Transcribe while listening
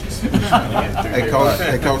Hey,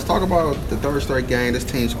 Coach, talk about the third straight game. This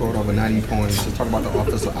team scored over 90 points. Just talk about the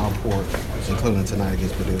offensive outpour in Cleveland tonight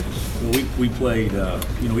against Purdue. Well, we played,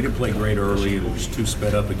 we didn't play great early. It was too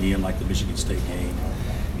sped up again, like the Michigan State game.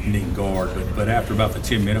 You didn't guard, but after about the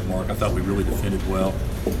 10-minute mark, I thought we really defended well,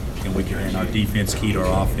 and our defense keyed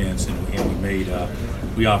our offense, and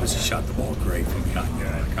we obviously shot the ball great from behind the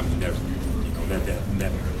arc. I mean,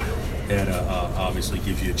 that obviously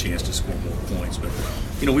gives you a chance to score more points. But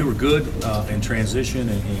we were good in transition,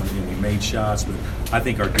 and we made shots. But I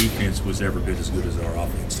think our defense was every bit as good as our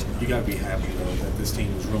offense. You got to be happy though that this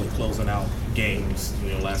team was really closing out games.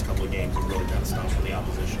 Last couple of games, and really got stops for the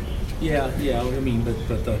opposition. Yeah. I mean,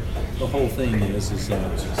 but the whole thing is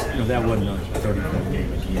that wasn't a 30-point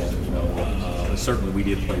game again. Certainly we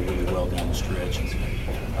did play really well down the stretch.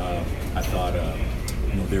 I thought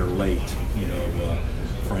they're late.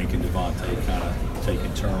 Frank and Devontae kind of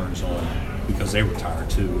taking turns on, because they were tired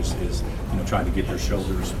too, is trying to get their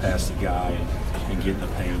shoulders past the guy and get in the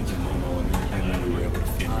paint, and then we were able to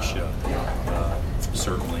finish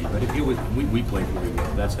certainly. But we played really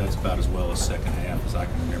well. That's about as well as second half as I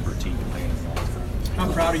can remember a team playing in a long time.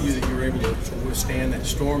 I'm proud of you that you were able to withstand that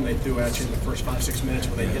storm they threw at you in the first 5-6 minutes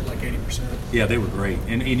where they hit like 80%. Yeah, they were great,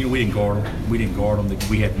 and we didn't guard them.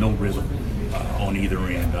 We had no rhythm on either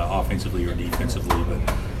end, offensively or defensively.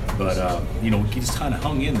 But we just kind of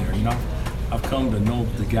hung in there. I've come to know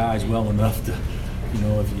the guys well enough to,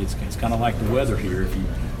 it's kind of like the weather here. If you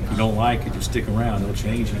don't like it, you stick around. It'll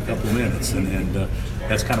change in a couple of minutes, and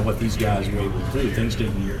that's kind of what these guys were able to do. Things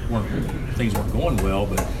weren't going well,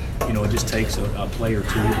 but it just takes a play or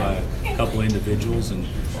two by a couple of individuals, and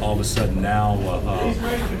all of a sudden now the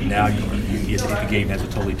game has a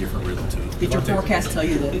totally different rhythm to it. Did your forecast tell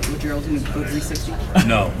you that Geraldine would go 360?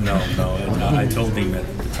 No. And I told him at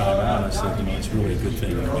the timeout, I said, it's really a good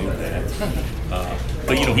thing to do that.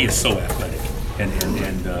 But he is so athletic. And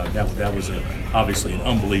that was obviously an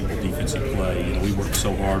unbelievable defensive play. We worked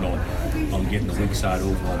so hard on getting the weak side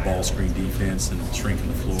over on ball screen defense and shrinking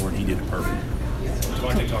the floor, and he did it perfect.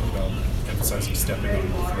 Devontae talked about emphasizing stepping on the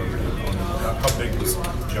floor. How big was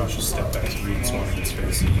Josh's step back to read someone in his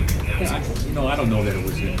face? I don't know that it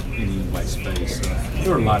was in anybody's space.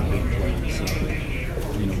 There were a lot of big plays.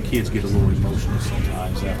 Kids get a little emotional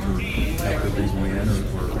sometimes after they win,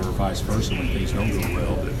 or vice versa when things don't go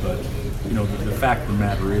well. But the fact of the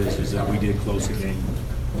matter is that we did close the game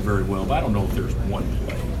very well. But I don't know if there's one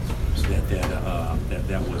play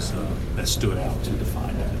that stood out to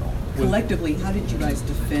define that at all. Collectively, how did you guys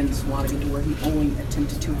defend Swanigan to where he only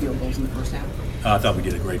attempted 2 field goals in the first half? I thought we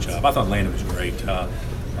did a great job. I thought Landon was great.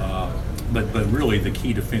 But really the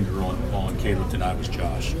key defender on Caleb tonight was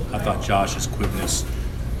Josh. I thought Josh's quickness,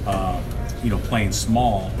 playing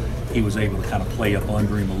small, he was able to kind of play up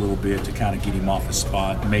under him a little bit to kind of get him off his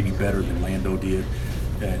spot, maybe better than Lando did.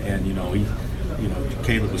 And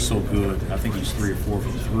Caleb was so good. I think he was 3 or 4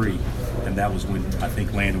 from 3, and that was when I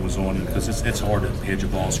think Landon was on him, because it's hard to hedge a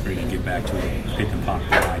ball screen and get back to it, hit the pop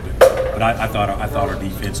guy. But I thought our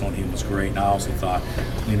defense on him was great, and I also thought,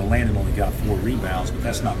 Landon only got 4 rebounds, but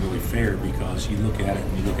that's not really fair, because you look at it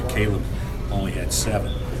and you look at Caleb only had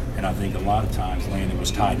 7. And I think a lot of times Landon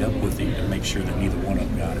was tied up with him to make sure that neither one of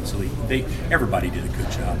them got it. So everybody did a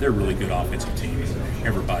good job. They're a really good offensive team.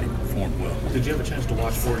 Everybody performed well. Did you have a chance to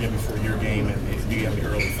watch Oregon before your game, and do you have any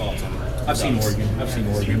early thoughts on it? I've seen Oregon,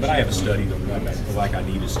 but I haven't studied them like I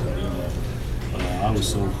need to study. I was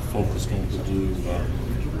so focused on Purdue.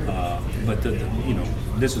 But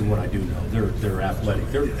this is what I do know. They're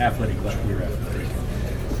athletic. They're athletic like we're athletic,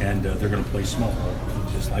 and they're going to play small,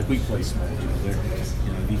 just like we play small.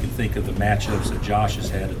 You can think of the matchups that Josh has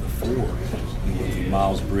had at the 4,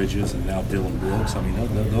 Miles Bridges and now Dylan Brooks. I mean,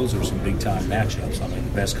 those are some big-time matchups. I mean,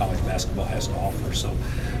 the best college basketball has to offer. So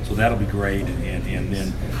that'll be great. And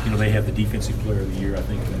then, they have the Defensive Player of the Year, I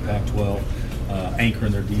think, in the Pac-12,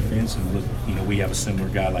 anchoring their defense. And, we have a similar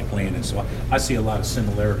guy like Landon. So I see a lot of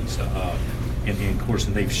similarities. And of course,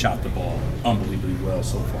 they've shot the ball unbelievably well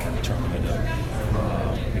so far in the tournament.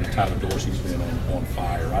 Tyler Dorsey's been on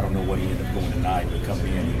fire. I don't know what he ended up going tonight, but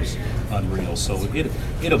coming in, he was unreal. So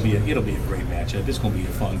it'll be a great matchup. It's going to be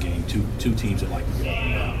a fun game. Two teams that like to get up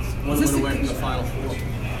and down. One win away from the Final Four.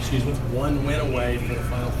 Excuse me? One win away from the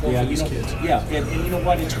Final Four for these kids. Yeah, and you know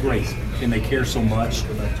what? It's great, and they care so much.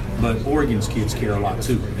 But Oregon's kids care a lot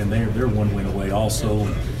too, and they're one win away also.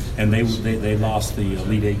 And they lost the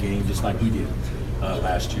Elite Eight game just like we did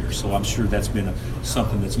last year. So I'm sure that's been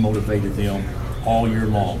something that's motivated them all year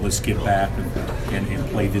long. Let's get back and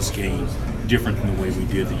play this game different than the way we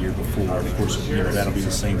did the year before. And of course, that'll be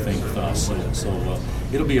the same thing with us. So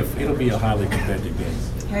it'll be a highly competitive game.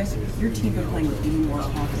 Has your team been playing with any more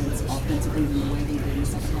confidence defensively than the way they did in the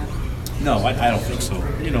second half? No, I don't think so.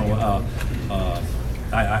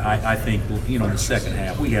 I think, in the second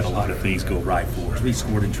half, we had a lot of things go right for us. We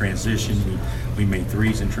scored in transition. We made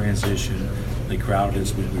threes in transition. They crowded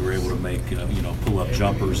us. We were able to make, pull-up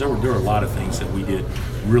jumpers. There were a lot of things that we did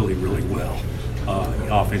really, really well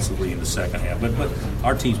offensively in the second half. But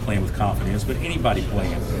our team's playing with confidence. But anybody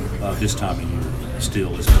playing this time of year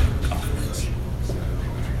still is playing with confidence.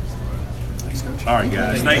 All right,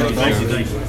 guys. Thank you.